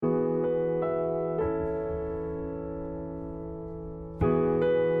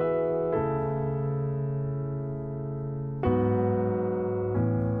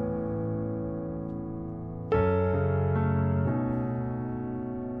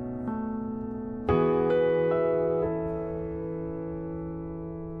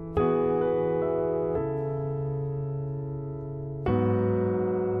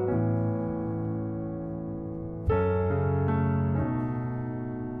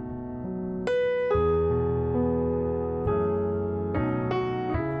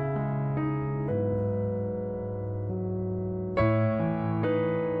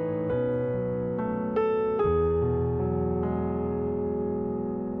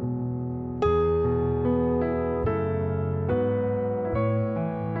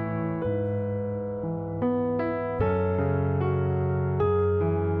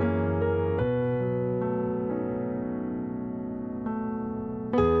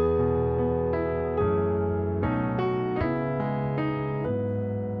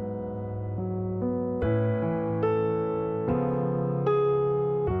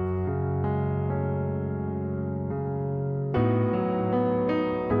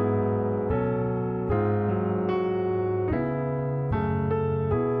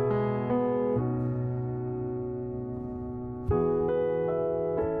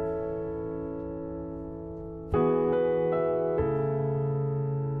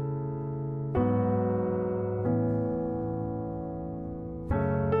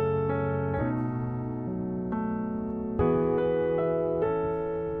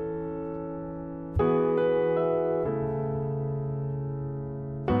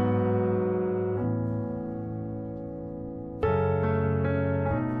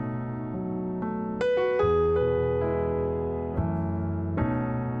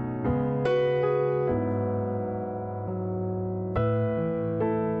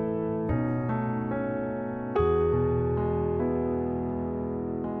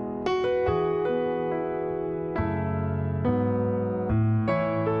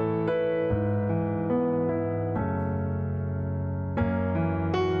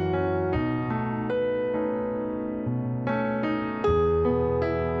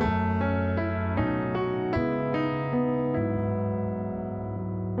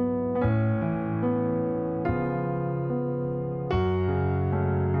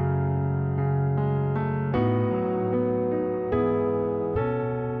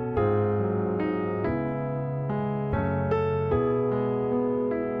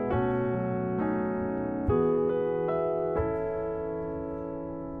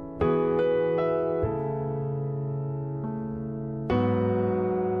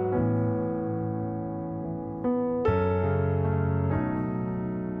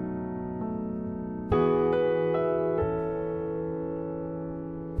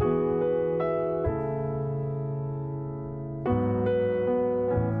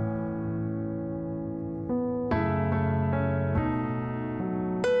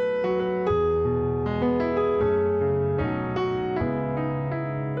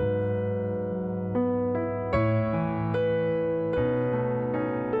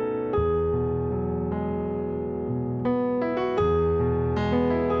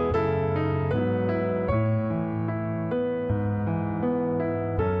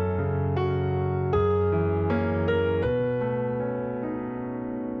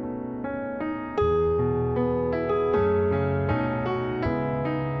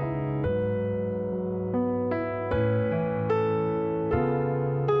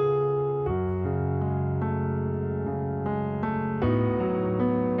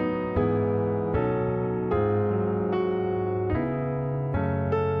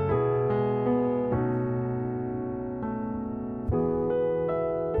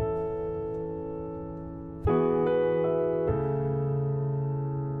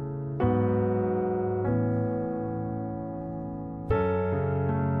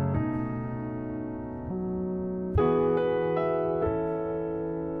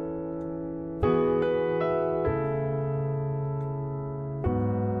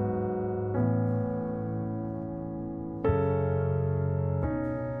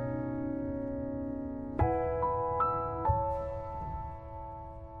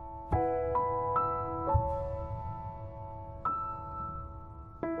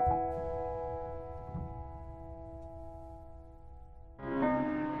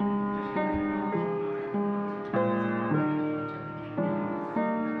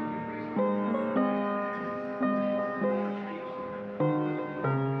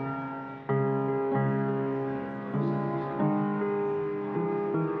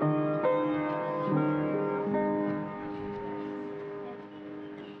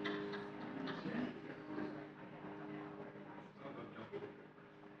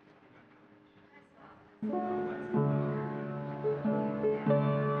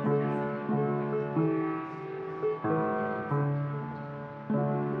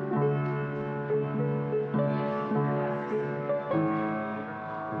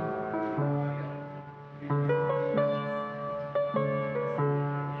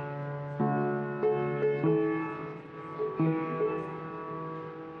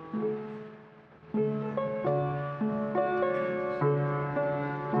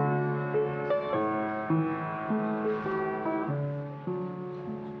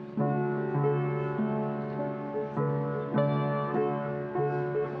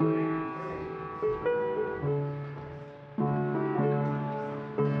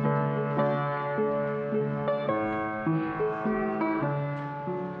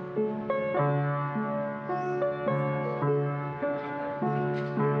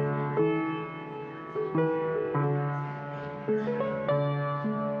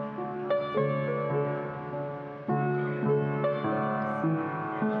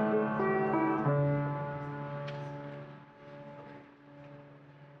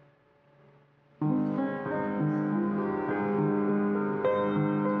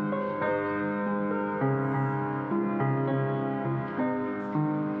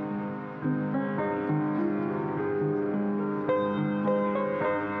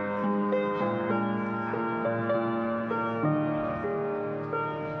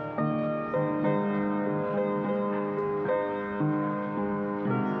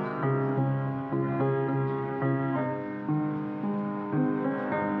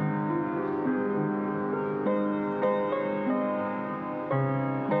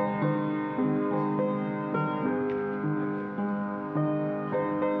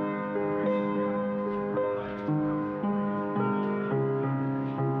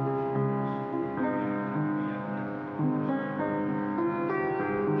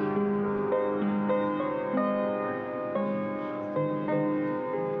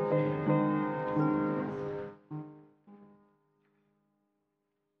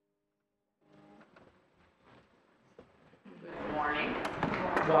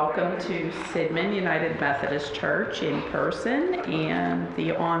Welcome to Sidman United Methodist Church in person and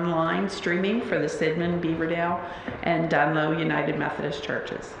the online streaming for the Sidman, Beaverdale, and Dunlow United Methodist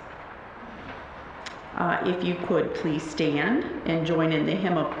churches. If you could please stand and join in the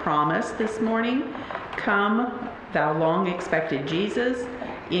hymn of promise this morning. Come, thou long expected Jesus.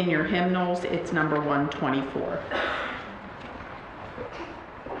 In your hymnals, it's number 124.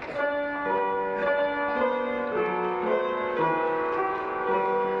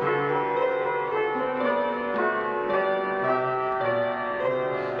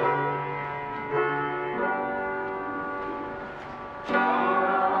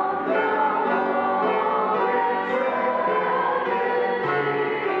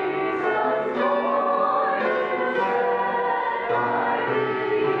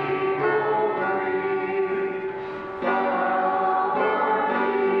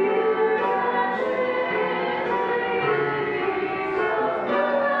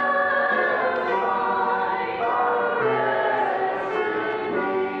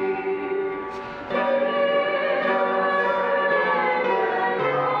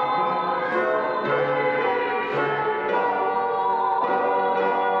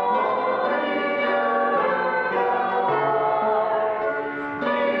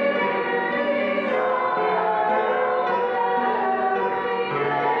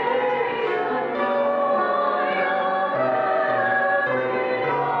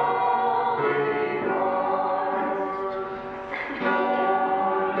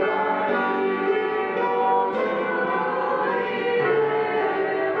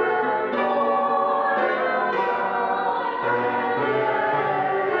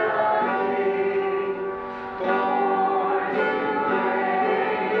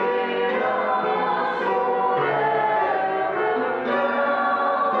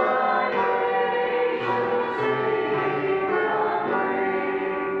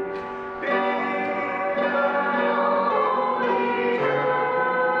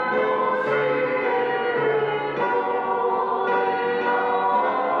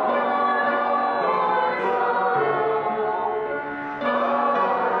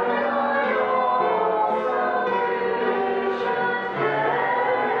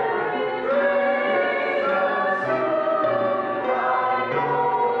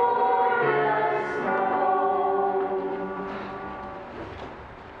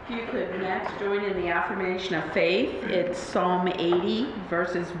 Affirmation of faith. It's Psalm 80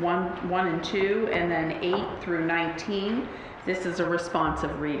 verses 1 and 2 and then 8 through 19. This is a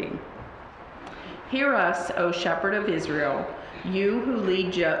responsive reading. Hear us, O shepherd of Israel, you who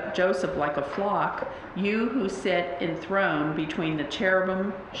lead Joseph like a flock, you who sit enthroned between the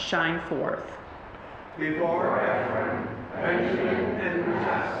cherubim, shine forth. Before Ephraim, Benjamin, and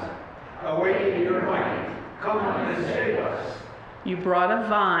Manasseh, awaken your might, come and save us. You brought a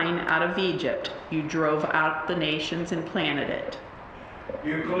vine out of Egypt, you drove out the nations and planted it.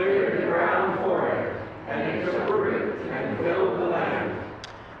 You cleared the ground for it, and it took root and filled the land.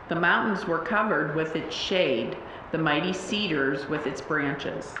 The mountains were covered with its shade, the mighty cedars with its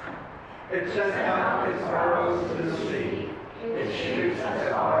branches. It sent out its arrows to the sea, its shoots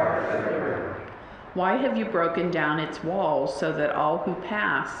as far as the river. Why have you broken down its walls so that all who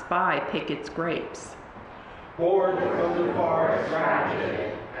pass by pick its grapes? Birds from the forest ravage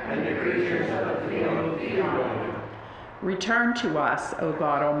it, and the creatures of the field feed on it. Return to us, O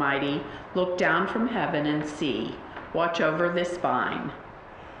God Almighty. Look down from heaven and see. Watch over this vine.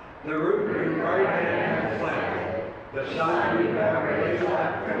 The root your right hand has planted, the sun you have raised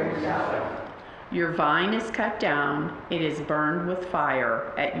up for yourself. Your vine is cut down, it is burned with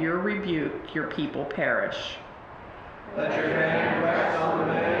fire. At your rebuke, your people perish. Let your hand rest on the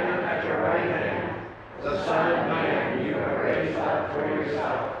man at your right hand, the Son of Man you have raised up for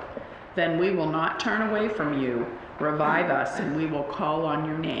yourself. Then we will not turn away from you. Revive us, and we will call on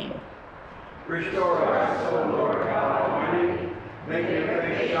your name. Restore us, O Lord God Almighty. Make your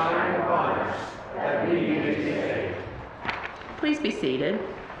face shine upon us, that we may be saved. Please be seated.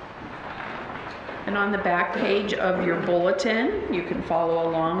 And on the back page of your bulletin, you can follow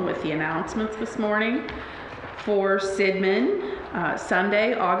along with the announcements this morning. For Sidman,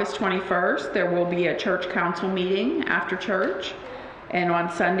 Sunday, August 21st, there will be a church council meeting after church. And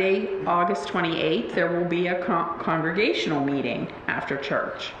on Sunday, August 28th, there will be a congregational meeting after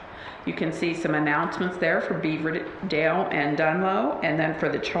church. You can see some announcements there for Beaverdale and Dunlow. And then for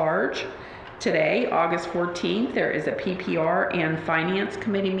the charge, today, August 14th, there is a PPR and Finance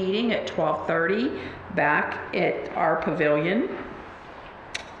Committee meeting at 12:30 back at our pavilion.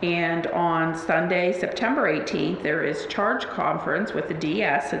 And on Sunday, September 18th, there is charge conference with the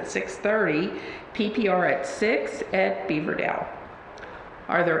DS at 6:30, PPR at 6 at Beaverdale.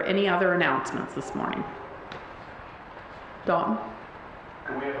 Are there any other announcements this morning? Dalton?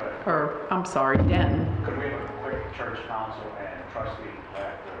 Could we have Denton, Could we have a quick church council and trustee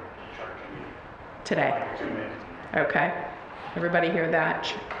at the church meeting? today. Like 2 minutes. Okay. Everybody hear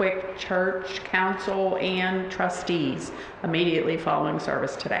that? Quick church council and trustees immediately following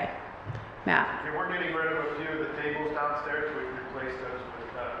service today. Matt? Okay, we're getting rid of a few of the tables downstairs. We've replaced those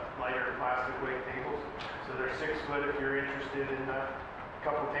with lighter plastic weight tables. So they're 6 foot if you're interested in a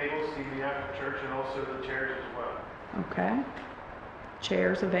couple tables, see me after church, and also the chairs as well. Okay.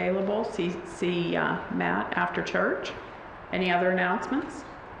 Chairs available. See Matt after church. Any other announcements?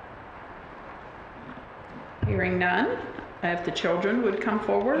 Hearing none, if the children would come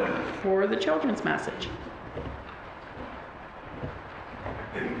forward for the children's message.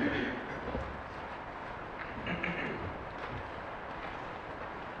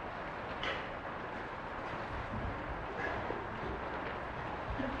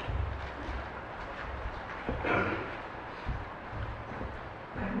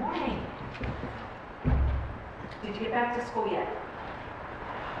 Good morning. Did you get back to school yet?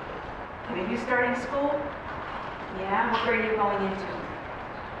 Are you starting school? Yeah, what grade are you going into?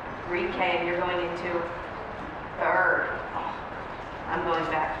 3K, and you're going into 3rd. Oh, I'm going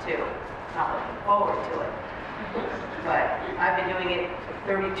back too. Not looking forward to it. But I've been doing it for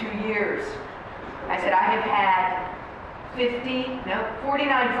 32 years. I said I have had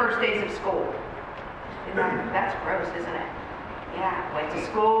 49 first days of school. That's gross, isn't it? Yeah, went to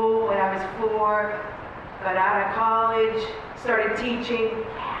school when I was 4, got out of college, started teaching.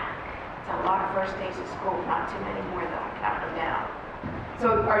 Yeah, it's a lot of first days of school, not too many more though, I count them down.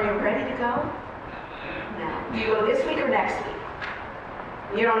 So are you ready to go? No. Do you go this week or next week?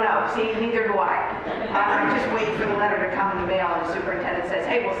 You don't know. See, neither do I. I'm just waiting for the letter to come in the mail and the superintendent says,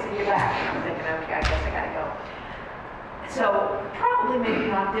 hey, we'll see you back. And I'm thinking, okay, I guess I gotta go. So probably maybe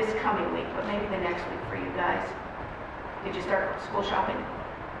not this coming week, but maybe the next week for you guys. Did you start school shopping?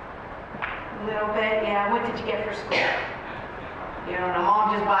 A little bit, yeah. What did you get for school? You know,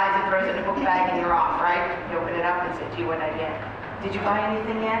 mom just buys it, throws it in a book bag, and you're off, right? You open it up and say, gee, what did I get? Did you buy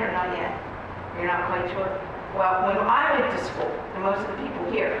anything yet or not yet? You're not quite sure? Well, when I went to school, and most of the people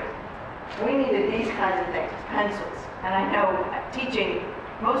here, we needed these kinds of things, pencils. And I know teaching,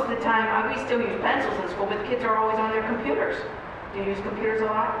 most of the time, we still use pencils in school, but the kids are always on their computers. Do you use computers a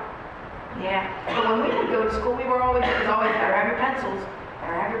lot? Yeah. But when we would go to school, it was always, better have your pencils,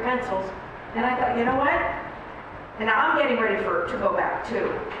 better have your pencils. And I thought, you know what? And now I'm getting ready to go back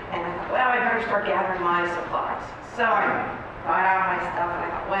too. And I thought, well, I better start gathering my supplies. So I got out my stuff and I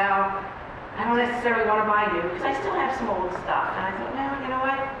thought, well, I don't necessarily want to buy new because I still have some old stuff. And I thought, well, you know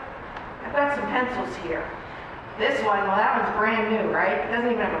what? I've got some pencils here. This one, well, that one's brand new, right? It doesn't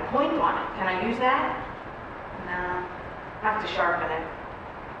even have a point on it. Can I use that? No. I have to sharpen it.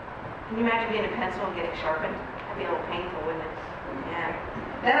 Can you imagine being a pencil and getting sharpened? That'd be a little painful, wouldn't it? Yeah.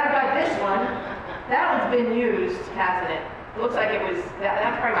 Then I've got this one. That one's been used, hasn't it? It looks like it was,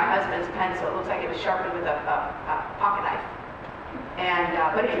 that's probably my husband's pencil. It looks like it was sharpened with a pocket knife. And,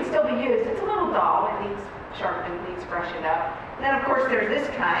 but it can still be used. It's a little dull. It needs sharpened, needs freshened up. And then, of course, there's this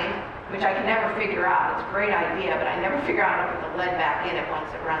kind, which I can never figure out. It's a great idea, but I never figure out how to put the lead back in it once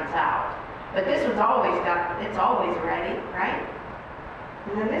it runs out. But this one's always it's always ready, right?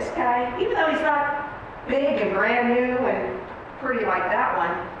 And then this guy, even though he's not big and brand new and pretty like that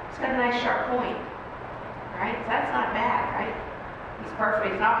one, he's got a nice sharp point, right? So that's not bad, right? He's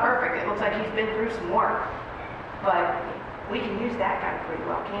perfect. He's not perfect. It looks like he's been through some work, but we can use that guy pretty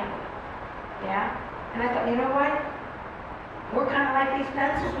well, can't we? Yeah? And I thought, you know what? We're kind of like these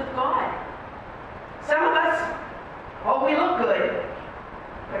pencils with God. Some of us, oh, we look good,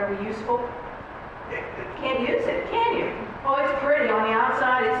 but are we useful? Can't use it, can you? Oh, it's pretty on the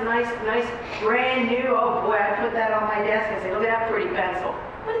outside. It's nice, brand new. Oh boy, I put that on my desk and say, look at that pretty pencil.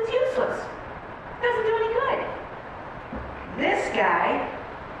 But it's useless. It doesn't do any good. This guy,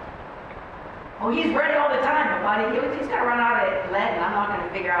 oh, he's ready all the time, but buddy, he's going to run out of lead, and I'm not going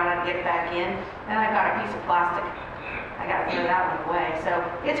to figure out how to get it back in. And I've got a piece of plastic. I got to throw that one away. So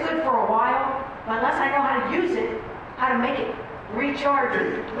it's good for a while, but unless I know how to use it, how to make it recharge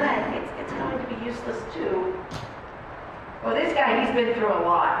lead, it's going to be useless too. Well, this guy, he's been through a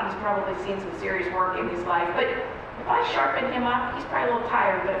lot. He's probably seen some serious work in his life. But if I sharpen him up, he's probably a little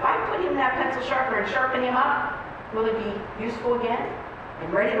tired. But if I put him in that pencil sharpener and sharpen him up, will it be useful again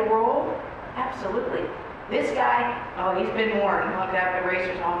and ready to roll? Absolutely. This guy, oh, he's been worn. Look, that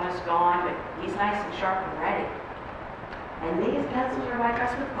eraser's almost gone, but he's nice and sharp and ready. And these pencils are like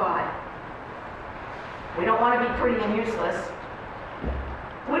us with God. We don't want to be pretty and useless.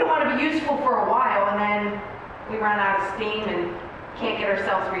 We don't want to be useful for a while, and then we run out of steam and can't get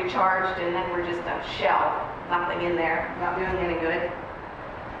ourselves recharged, and then we're just a shell. Nothing in there, not doing any good.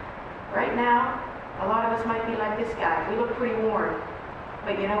 Right now, a lot of us might be like this guy. We look pretty worn.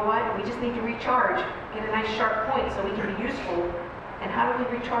 But you know what? We just need to recharge, get a nice sharp point so we can be useful. And how do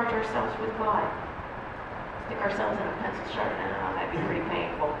we recharge ourselves with God? Stick ourselves in a pencil sharpener. Oh, that'd be pretty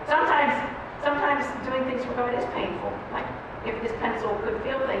painful. Sometimes doing things for God is painful. Like if this pencil could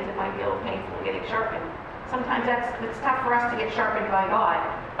feel things, it might be a little painful getting sharpened. Sometimes it's tough for us to get sharpened by God.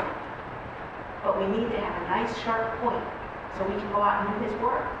 But we need to have a nice sharp point so we can go out and do His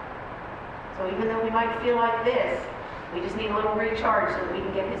work. So even though we might feel like this, we just need a little recharge so that we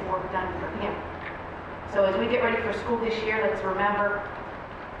can get His work done for Him. So as we get ready for school this year, let's remember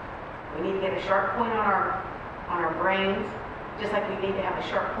we need to get a sharp point on our brains, just like we need to have a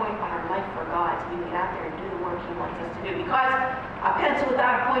sharp point on our life for God, so we can get out there and do the work He wants us to do. Because a pencil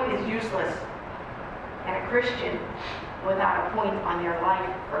without a point is useless, and a Christian without a point on their life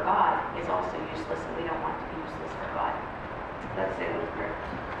for God is also useless, and we don't want to be useless for God. Let's say with prayer.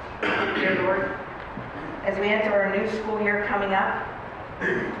 Dear Lord, as we enter our new school year coming up,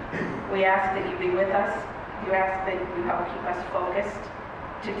 we ask that You be with us. You ask that You help keep us focused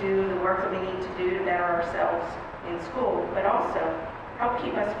to do the work that we need to do to better ourselves in school, but also help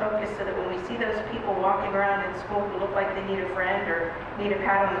keep us focused so that when we see those people walking around in school who look like they need a friend or need a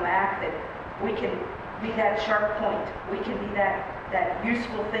pat on the back, that we can be that sharp point. We can be that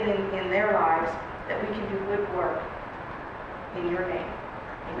useful thing in their lives, that we can do good work in Your name.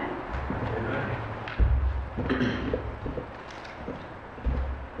 Amen. Amen.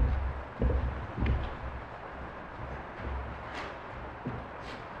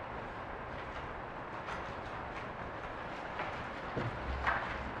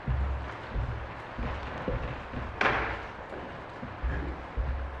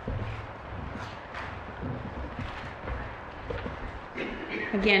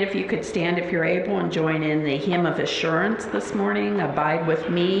 Again, if you could stand if you're able and join in the hymn of assurance this morning, Abide With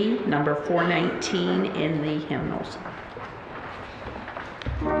Me, number 419 in the hymnals.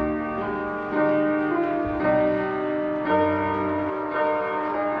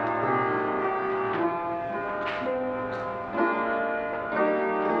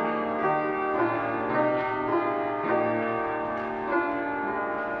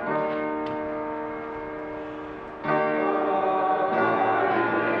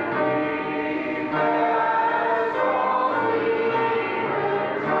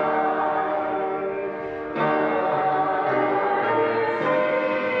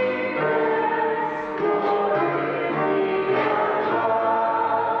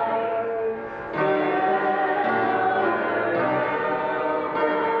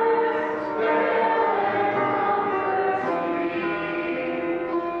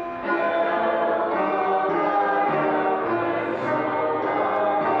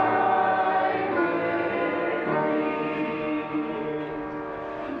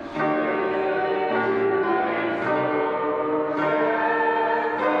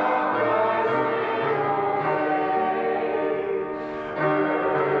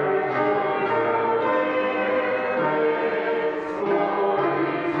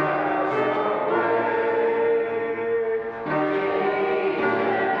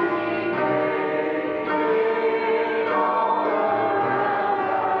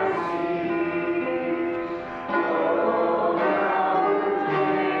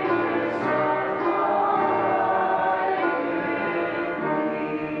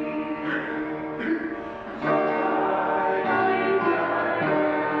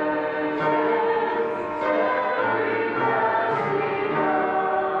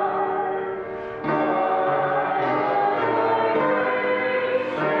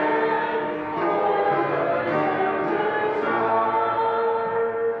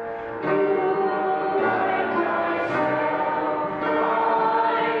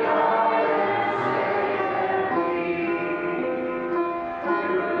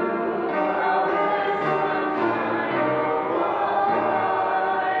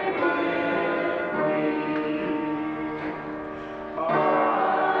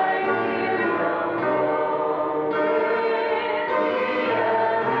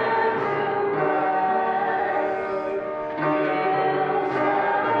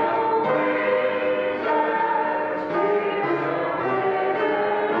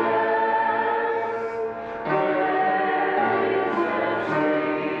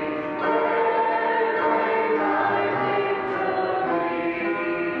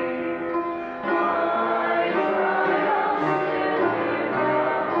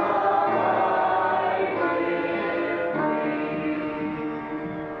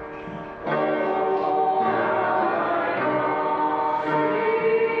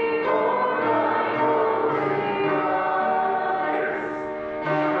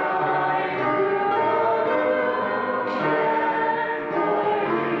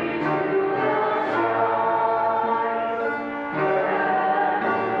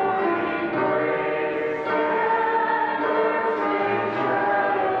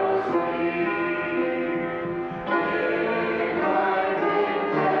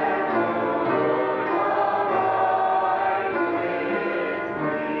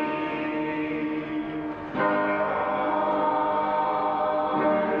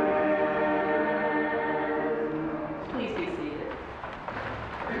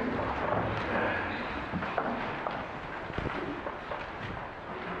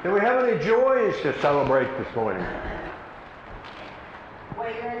 Do we have any joys to celebrate this morning?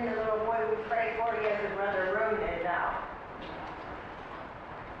 Wayman, the little boy we prayed for, he has a brother Ronan now.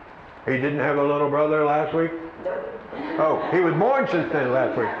 He didn't have a little brother last week? Nope. Oh, he was born since then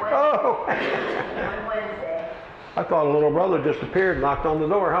last week. Oh! On Wednesday. I thought a little brother just appeared, knocked on the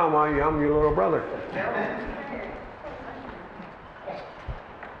door. How am I? I'm your little brother.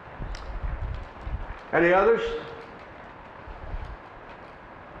 Any others?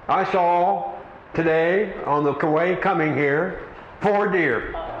 I saw today on the way coming here 4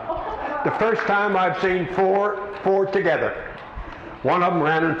 deer. The first time I've seen four together. One of them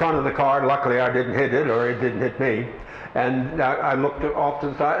ran in front of the car. Luckily I didn't hit it, or it didn't hit me. And I looked off to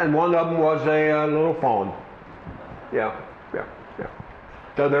the side, and one of them was a little fawn. Yeah.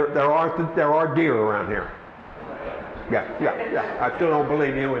 So there are deer around here. Yeah. I still don't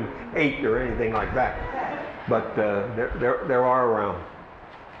believe you in 8 or anything like that, but there are around.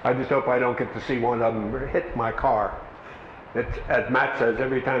 I just hope I don't get to see one of them hit my car. It's, as Matt says,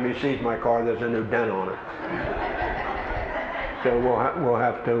 every time he sees my car, there's a new dent on it. So we'll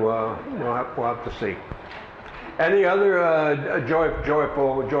have to see. Any other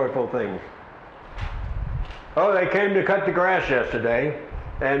joyful things? Oh, they came to cut the grass yesterday,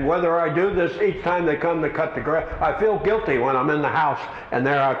 and whether I do this each time they come to cut the grass, I feel guilty when I'm in the house and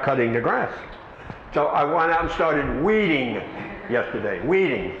they're out cutting the grass. So I went out and started weeding yesterday.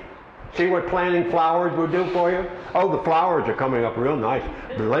 Weeding. See what planting flowers will do for you? Oh, the flowers are coming up real nice.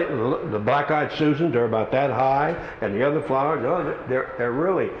 The black-eyed Susans are about that high, and the other flowers, oh, they're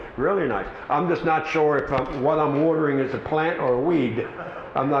really, really nice. I'm just not sure if what I'm watering is a plant or a weed.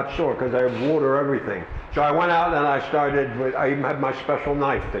 I'm not sure, because I water everything. So I went out and I started with, I even had my special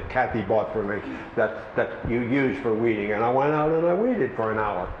knife that Kathy bought for me that you use for weeding. And I went out and I weeded for an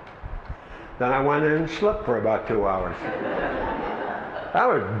hour. Then I went in and slept for about 2 hours. I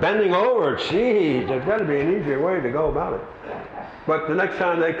was bending over. Geez, there's got to be an easier way to go about it. But the next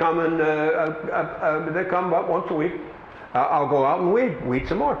time they come and they come about once a week, I'll go out and weed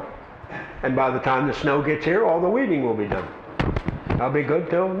some more. And by the time the snow gets here, all the weeding will be done. I'll be good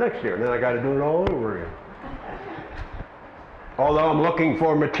till next year. And then I got to do it all over again. Although I'm looking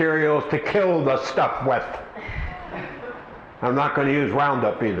for materials to kill the stuff with. I'm not going to use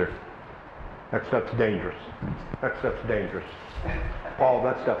Roundup either. That stuff's dangerous. That stuff's dangerous. Paul,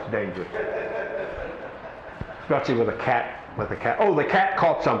 that stuff's dangerous. Especially with a cat. Oh, the cat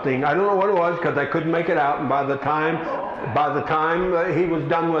caught something. I don't know what it was because I couldn't make it out. And by the time he was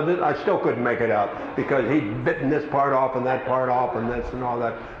done with it, I still couldn't make it out because he'd bitten this part off and that part off and this and all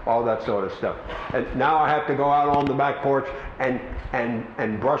that sort of stuff. And now I have to go out on the back porch and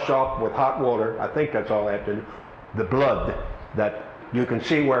brush off with hot water. I think that's all I have to do. The blood that you can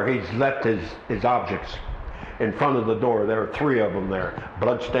see where he's left his objects. In front of the door, there are 3 of them there.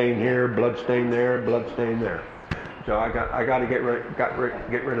 Blood stain here, blood stain there, blood stain there. So I got to get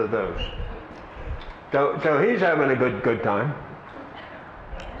rid of those. So he's having a good time.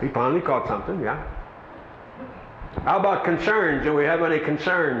 He finally caught something, yeah. How about concerns? Do we have any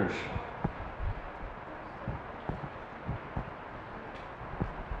concerns?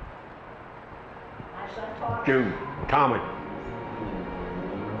 June, Tommy.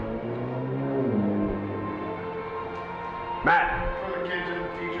 Matt. For the kids and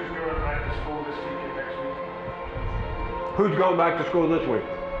teachers going back to school this week and next week. Who's going back to school this week?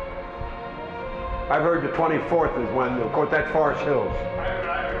 I've heard the 24th is when, of course, that's Forest Hills. I haven't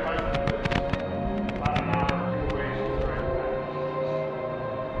about an hour or 2 ways to right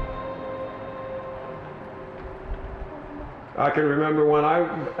back. I can remember when I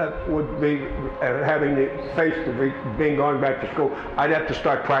would be having the face of being going back to school, I'd have to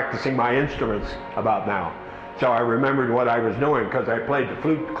start practicing my instruments about now. So I remembered what I was doing because I played the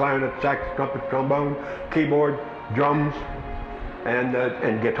flute, clarinet, sax, trumpet, trombone, keyboard, drums,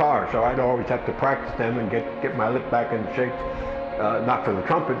 and guitar. So I'd always have to practice them and get my lip back in shape, not for the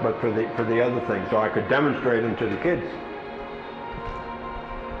trumpet, but for the other things, so I could demonstrate them to the kids.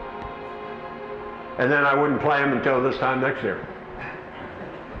 And then I wouldn't play them until this time next year.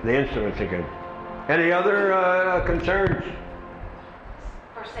 The instruments again. Any other concerns?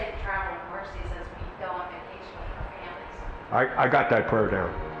 For safe travel and mercies as we go on vacation with our families. I got that prayer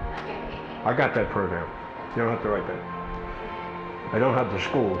down. I got that prayer down. You don't have to write that. I don't have the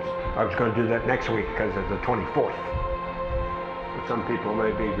schools. I was going to do that next week because of the 24th. But some people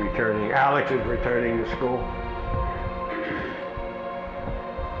may be returning. Alex is returning to school.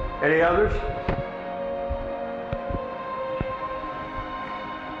 Any others?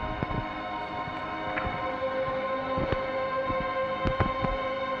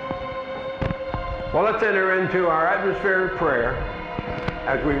 Well, let's enter into our atmosphere of prayer.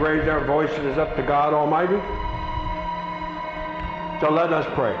 as we raise our voices up to God Almighty? So let us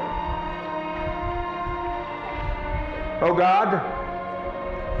pray. Oh God,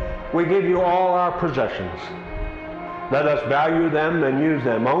 we give you all our possessions. Let us value them and use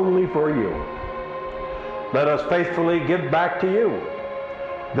them only for you. Let us faithfully give back to you,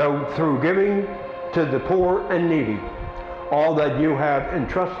 though through giving to the poor and needy all that you have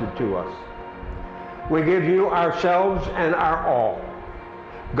entrusted to us. We give you ourselves and our all,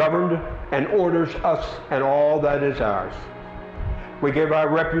 governed and orders us and all that is ours. We give our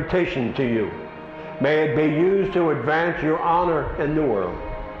reputation to you. May it be used to advance your honor in the world.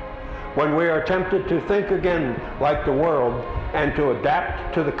 When we are tempted to think again like the world and to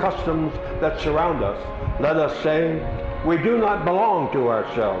adapt to the customs that surround us, let us say, we do not belong to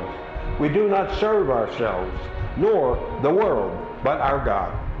ourselves. We do not serve ourselves, nor the world, but our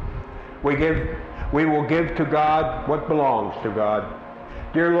God. We will give to God what belongs to God.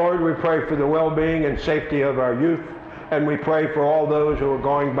 Dear Lord, we pray for the well-being and safety of our youth, and we pray for all those who are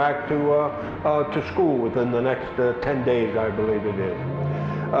going back to school within the next 10 days, I believe it is.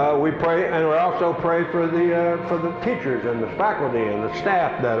 We pray, and we also pray for the teachers and the faculty and the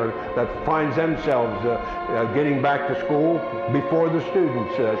staff that finds themselves getting back to school before the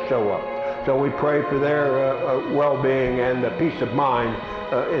students show up. So we pray for their well-being and the peace of mind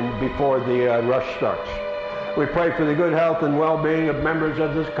before the rush starts. We pray for the good health and well-being of members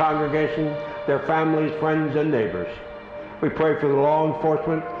of this congregation, their families, friends, and neighbors. We pray for the law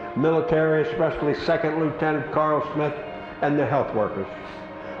enforcement, military, especially Second Lieutenant Carl Smith, and the health workers.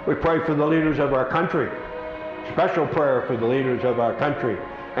 We pray for the leaders of our country, special prayer for the leaders of our country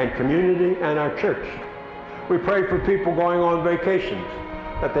and community and our church. We pray for people going on vacations,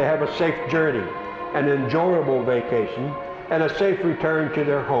 that they have a safe journey, an enjoyable vacation, and a safe return to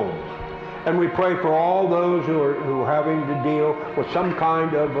their homes. And we pray for all those who are having to deal with some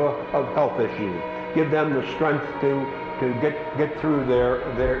kind of health issue. Give them the strength to get through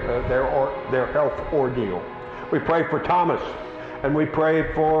their health ordeal. We pray for Thomas, and we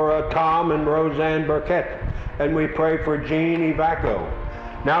pray for Tom and Roseanne Burkett, and we pray for Jean Evaco.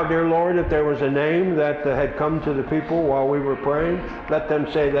 Now, dear Lord, if there was a name that had come to the people while we were praying, let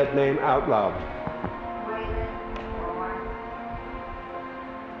them say that name out loud.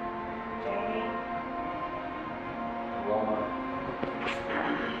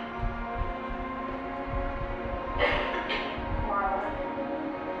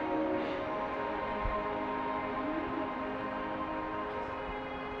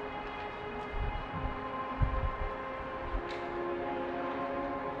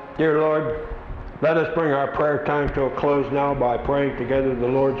 Dear Lord, let us bring our prayer time to a close now by praying together the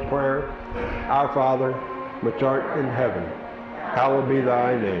Lord's Prayer. Our Father, which art in heaven, hallowed be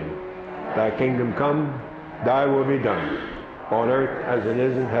thy name. Thy kingdom come, thy will be done, on earth as it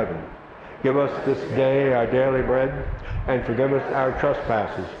is in heaven. Give us this day our daily bread, and forgive us our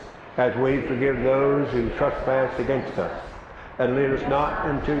trespasses, as we forgive those who trespass against us. And lead us not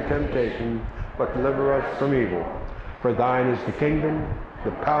into temptation, but deliver us from evil. For thine is the kingdom,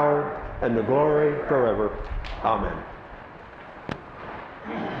 the power, and the glory forever. Amen.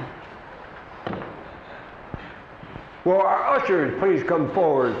 Will our ushers please come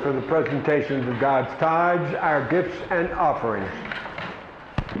forward for the presentations of God's tithes, our gifts, and offerings.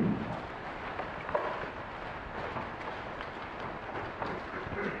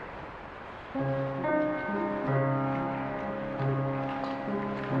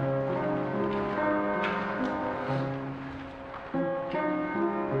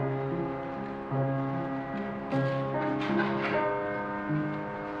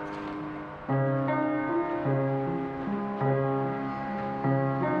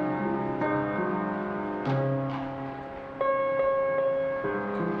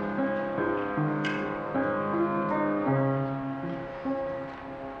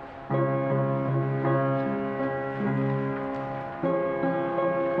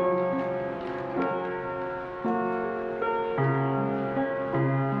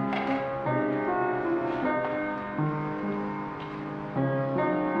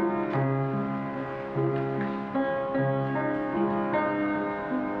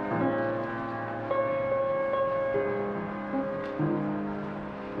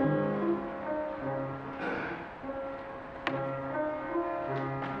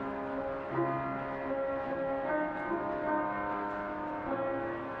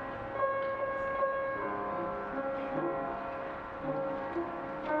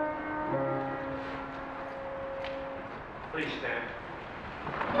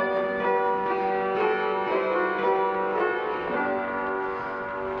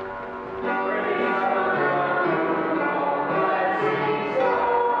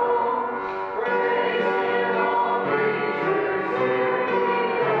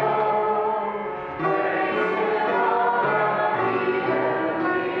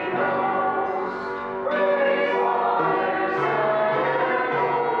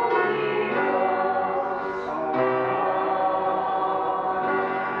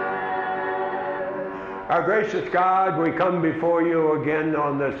 Our gracious God, we come before you again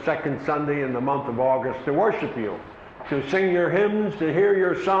on the second Sunday in the month of August to worship you, to sing your hymns, to hear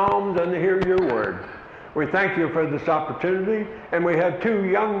your psalms, and to hear your word. We thank you for this opportunity, and we have two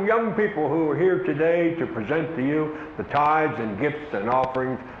young people who are here today to present to you the tithes and gifts and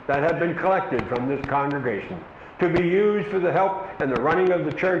offerings that have been collected from this congregation, to be used for the help and the running of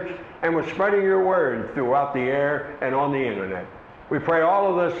the church and with spreading your word throughout the air and on the internet. We pray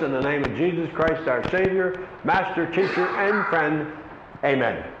all of this in the name of Jesus Christ, our Savior, Master, Teacher, and Friend.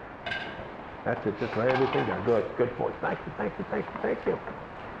 Amen. That's it. Just lay everything down. Good boys. Thank you.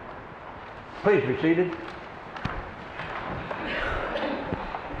 Please be seated.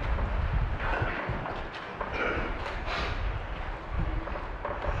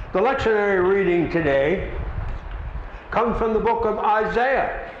 The lectionary reading today comes from the book of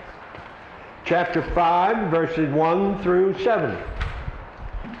Isaiah, chapter 5, verses 1 through 7.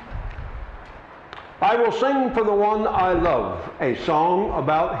 I will sing for the one I love a song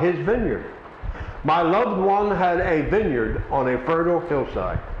about his vineyard. My loved one had a vineyard on a fertile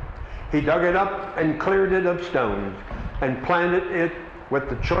hillside. He dug it up and cleared it of stones and planted it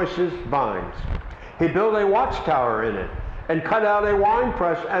with the choicest vines. He built a watchtower in it and cut out a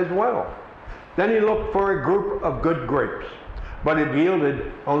winepress as well. Then he looked for a group of good grapes, but it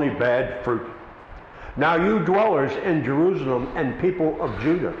yielded only bad fruit. Now you dwellers in Jerusalem and people of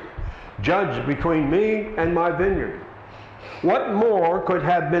Judah, judge between me and my vineyard. What more could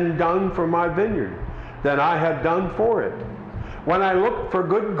have been done for my vineyard than I have done for it? When I looked for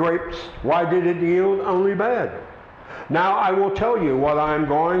good grapes, why did it yield only bad? Now I will tell you what I am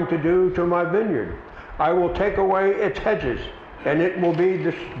going to do to my vineyard. I will take away its hedges, and it will be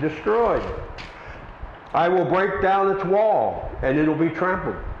destroyed. I will break down its wall, and it will be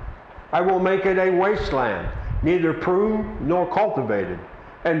trampled. I will make it a wasteland, neither pruned nor cultivated,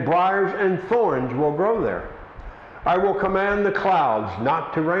 and briars and thorns will grow there. I will command the clouds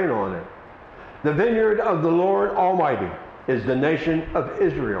not to rain on it. The vineyard of the Lord Almighty is the nation of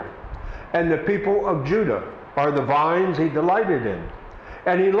Israel, and the people of Judah are the vines he delighted in.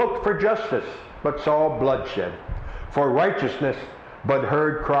 And he looked for justice, but saw bloodshed, for righteousness, but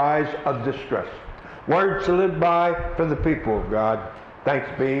heard cries of distress. Words to live by for the people of God. Thanks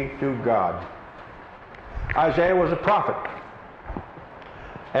be to God. Isaiah was a prophet,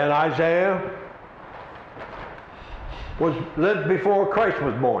 and Isaiah lived before Christ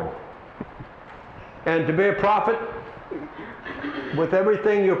was born. And to be a prophet, with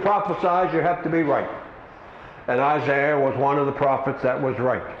everything you prophesize, you have to be right. And Isaiah was one of the prophets that was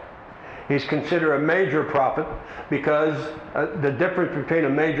right. He's considered a major prophet because the difference between a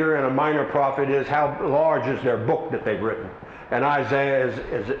major and a minor prophet is how large is their book that they've written. And Isaiah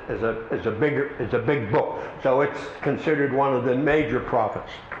is a big book, so it's considered one of the major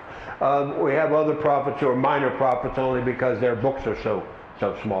prophets. We have other prophets who are minor prophets only because their books are so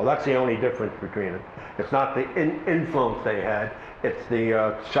small. That's the only difference between it. It's not the influence they had, it's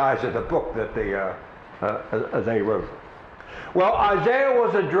the size of the book that they wrote. Well, Isaiah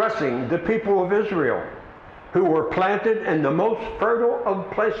was addressing the people of Israel who were planted in the most fertile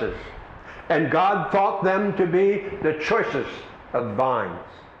of places, and God thought them to be the choicest of vines.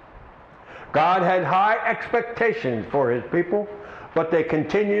 God had high expectations for his people, but they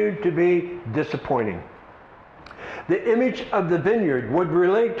continued to be disappointing. The image of the vineyard would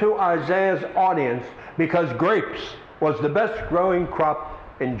relate to Isaiah's audience because grapes was the best growing crop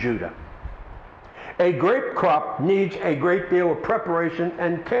in Judah. A grape crop needs a great deal of preparation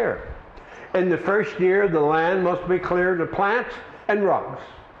and care. In the first year, the land must be cleared of plants and rocks,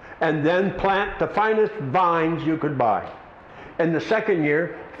 and then plant the finest vines you could buy. In the second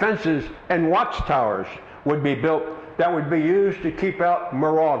year, fences and watchtowers would be built that would be used to keep out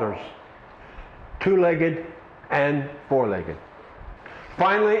marauders, two-legged and four-legged.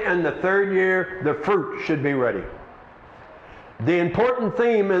 Finally, in the third year, the fruit should be ready. The important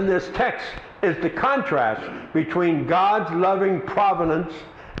theme in this text is the contrast between God's loving providence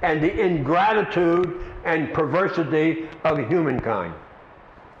and the ingratitude and perversity of humankind.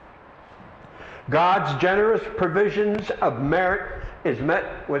 God's generous provisions of merit is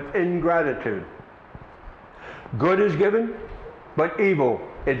met with ingratitude. Good is given, but evil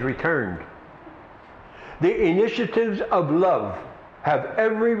is returned. The initiatives of love have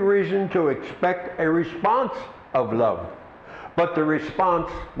every reason to expect a response of love, but the response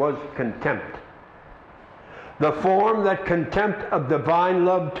was contempt. The form that contempt of divine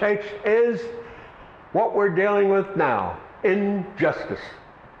love takes is what we're dealing with now, injustice.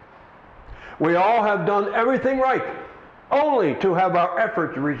 We all have done everything right, only to have our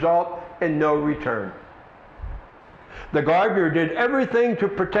efforts result in no return. The gardener did everything to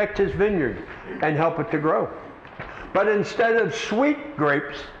protect his vineyard and help it to grow. But instead of sweet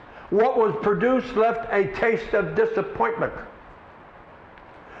grapes, what was produced left a taste of disappointment.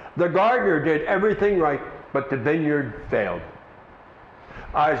 The gardener did everything right, but the vineyard failed.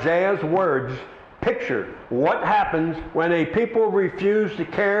 Isaiah's words picture what happens when a people refuse to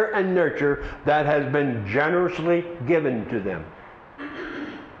care and nurture that has been generously given to them.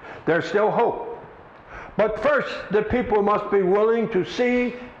 There's still hope. But first, the people must be willing to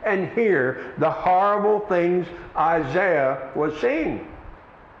see and hear the horrible things Isaiah was seeing.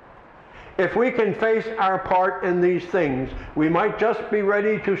 If we can face our part in these things, we might just be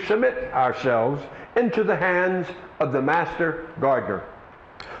ready to submit ourselves into the hands of the master gardener,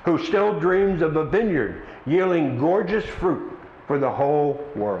 who still dreams of a vineyard yielding gorgeous fruit for the whole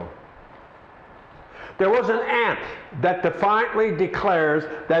world. There was an ant that defiantly declares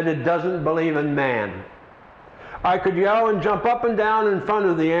that it doesn't believe in man. I could yell and jump up and down in front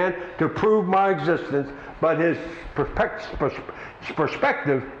of the ant to prove my existence, but his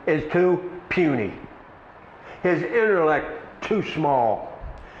perspective is too puny. His intellect too small.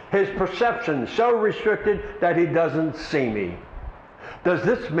 His perception so restricted that he doesn't see me. Does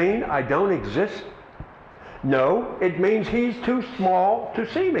this mean I don't exist? No, it means he's too small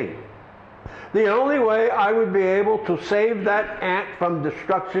to see me. The only way I would be able to save that ant from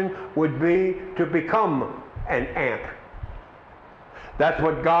destruction would be to become an ant. That's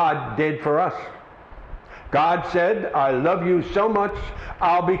what God did for us. God said, I love you so much,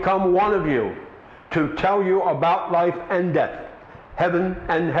 I'll become one of you to tell you about life and death, heaven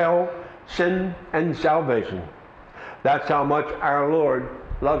and hell, sin and salvation. That's how much our Lord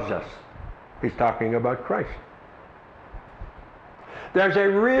loves us. He's talking about Christ. There's a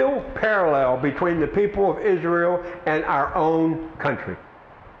real parallel between the people of Israel and our own country.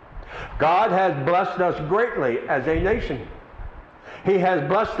 God has blessed us greatly as a nation. He has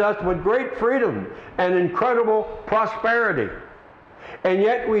blessed us with great freedom and incredible prosperity. And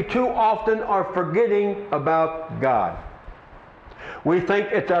yet we too often are forgetting about God. We think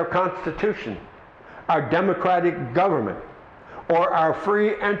it's our Constitution, our democratic government, or our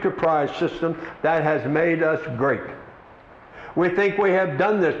free enterprise system that has made us great. We think we have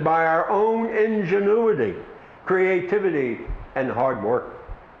done this by our own ingenuity, creativity, and hard work.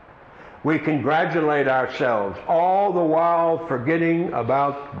 We congratulate ourselves, all the while forgetting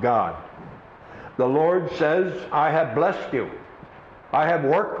about God. The Lord says, I have blessed you. I have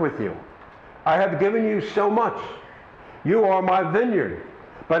worked with you. I have given you so much. You are my vineyard.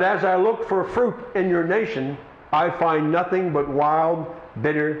 But as I look for fruit in your nation, I find nothing but wild,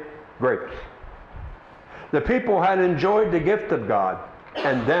 bitter grapes. The people had enjoyed the gift of God,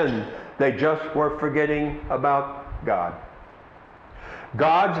 and then they just were forgetting about God.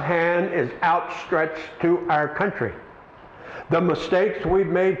 God's hand is outstretched to our country. The mistakes we've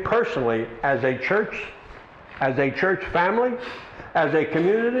made personally as a church family, as a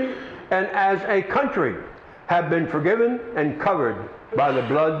community, and as a country have been forgiven and covered by the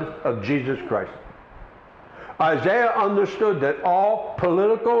blood of Jesus Christ. Isaiah understood that all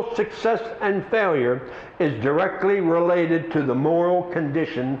political success and failure is directly related to the moral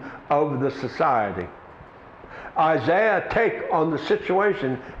condition of the society. Isaiah's take on the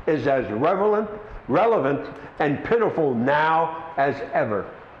situation is as relevant, and pitiful now as ever.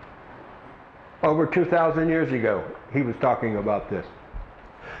 Over 2,000 years ago, he was talking about this.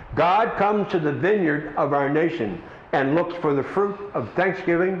 God comes to the vineyard of our nation and looks for the fruit of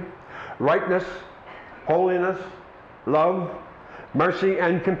thanksgiving, rightness, holiness, love, mercy,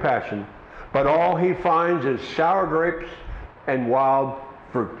 and compassion. But all he finds is sour grapes and wild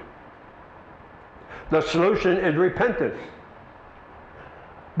fruit. The solution is repentance.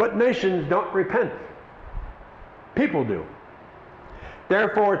 But nations don't repent. People do.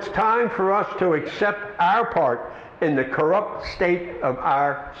 Therefore, it's time for us to accept our part in the corrupt state of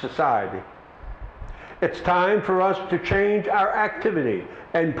our society. It's time for us to change our activity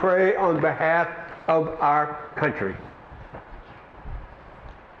and pray on behalf of our country.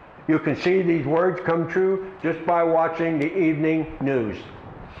 You can see these words come true just by watching the evening news.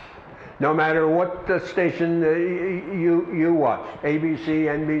 No matter what the station you watch, ABC,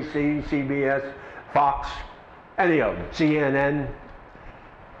 NBC, CBS, Fox, any of them, CNN,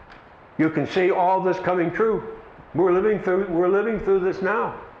 you can see all this coming true. We're living through this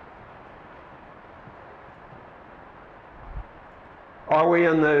now. Are we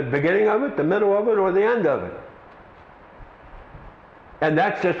in the beginning of it, the middle of it, or the end of it? And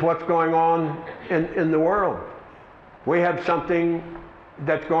that's just what's going on in the world. We have something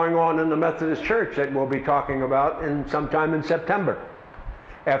that's going on in the Methodist Church that we'll be talking about sometime in September,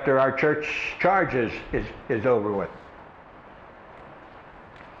 after our church charge is over with.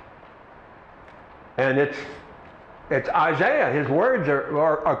 And it's Isaiah. His words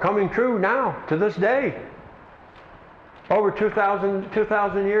are coming true now, to this day. Over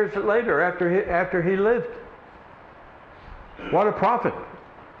 2,000 years later, after he lived. What a prophet.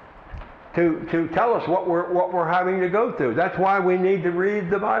 To tell us what we're having to go through. That's why we need to read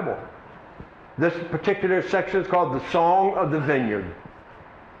the Bible. This particular section is called the Song of the Vineyard.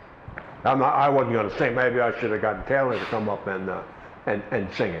 I wasn't going to sing. Maybe I should have gotten Taylor to come up and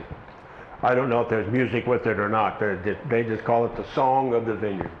sing it. I don't know if there's music with it or not. They just call it the Song of the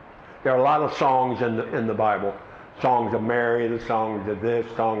Vineyard. There are a lot of songs in the Bible. Songs of Mary, the songs of this,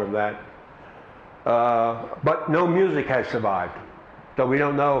 song of that. But no music has survived. So we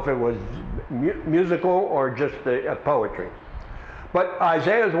don't know if it was musical or just a poetry. But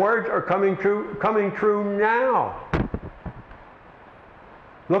Isaiah's words are coming true now.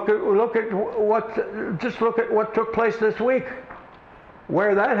 Look at what took place this week,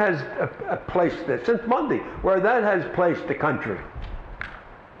 where that has placed it, since Monday, where that has placed the country.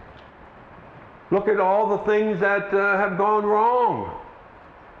 Look at all the things that have gone wrong.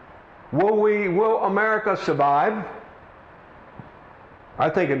 Will America survive? I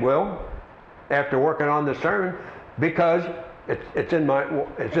think it will, after working on this sermon, because I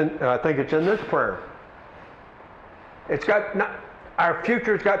think it's in this prayer. Our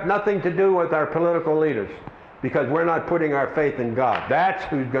future's got nothing to do with our political leaders, because we're not putting our faith in God. That's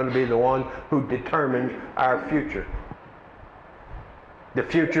who's going to be the one who determines our future. The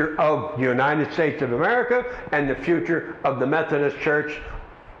future of the United States of America and the future of the Methodist Church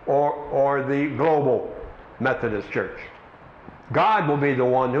or the global Methodist Church. God will be the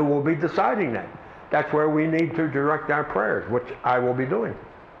one who will be deciding that. That's where we need to direct our prayers, which I will be doing.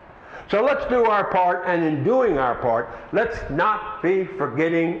 So let's do our part, and in doing our part, let's not be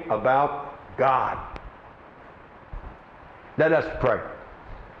forgetting about God. Let us pray.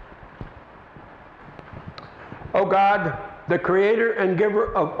 Oh God, the creator and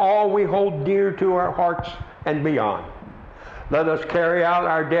giver of all we hold dear to our hearts and beyond, let us carry out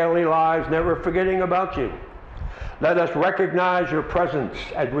our daily lives never forgetting about you. Let us recognize your presence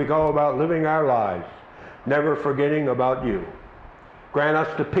as we go about living our lives, never forgetting about you. Grant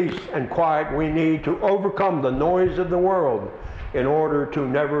us the peace and quiet we need to overcome the noise of the world in order to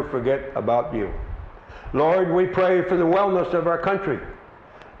never forget about you. Lord, we pray for the wellness of our country.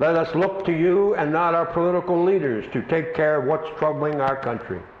 Let us look to you and not our political leaders to take care of what's troubling our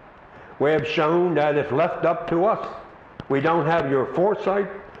country. We have shown that if left up to us, we don't have your foresight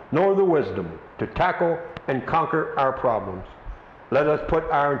nor the wisdom to tackle and conquer our problems. Let us put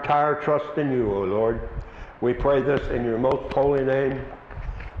our entire trust in you, O Lord. We pray this in your most holy name.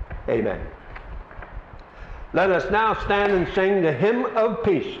 Amen. Let us now stand and sing the hymn of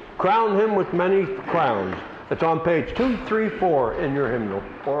peace. Crown him with many crowns. It's on page 234 in your hymnal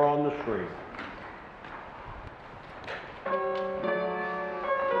or on the screen.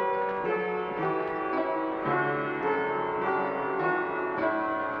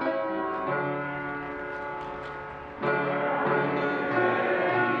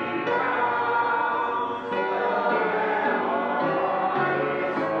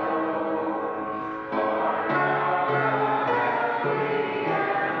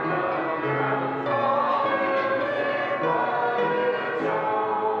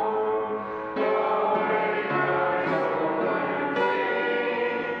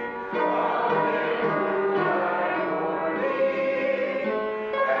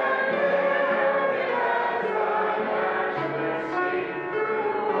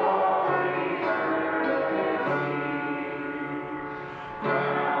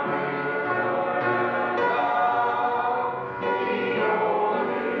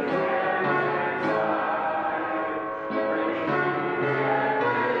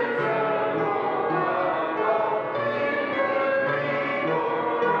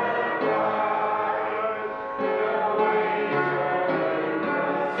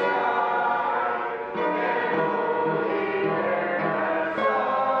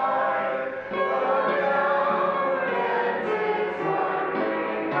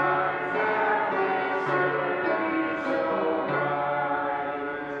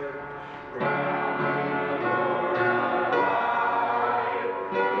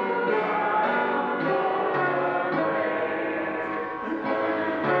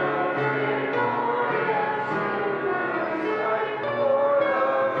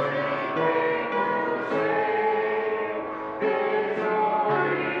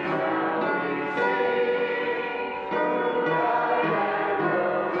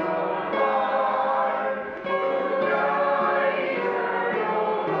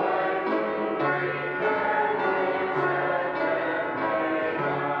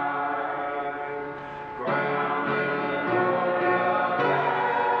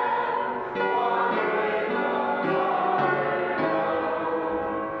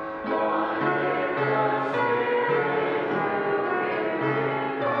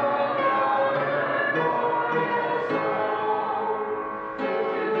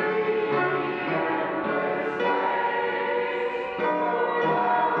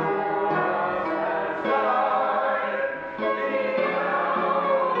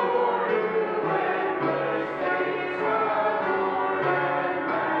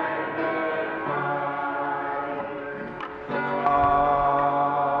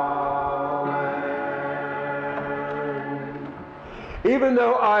 Even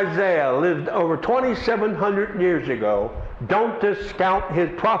though Isaiah lived over 2,700 years ago, don't discount his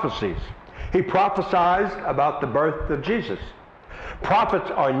prophecies. He prophesied about the birth of Jesus.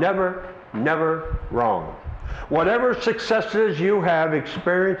 Prophets are never, never wrong. Whatever successes you have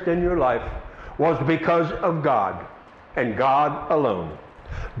experienced in your life was because of God and God alone.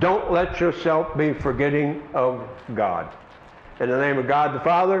 Don't let yourself be forgetting of God. In the name of God the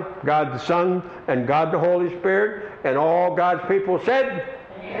Father, God the Son, and God the Holy Spirit, and all God's people said,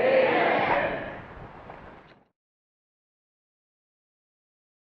 Amen.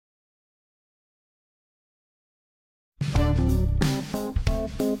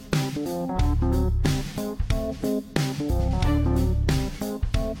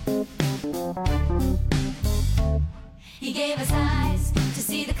 He gave us eyes to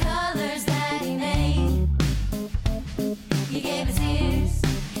see the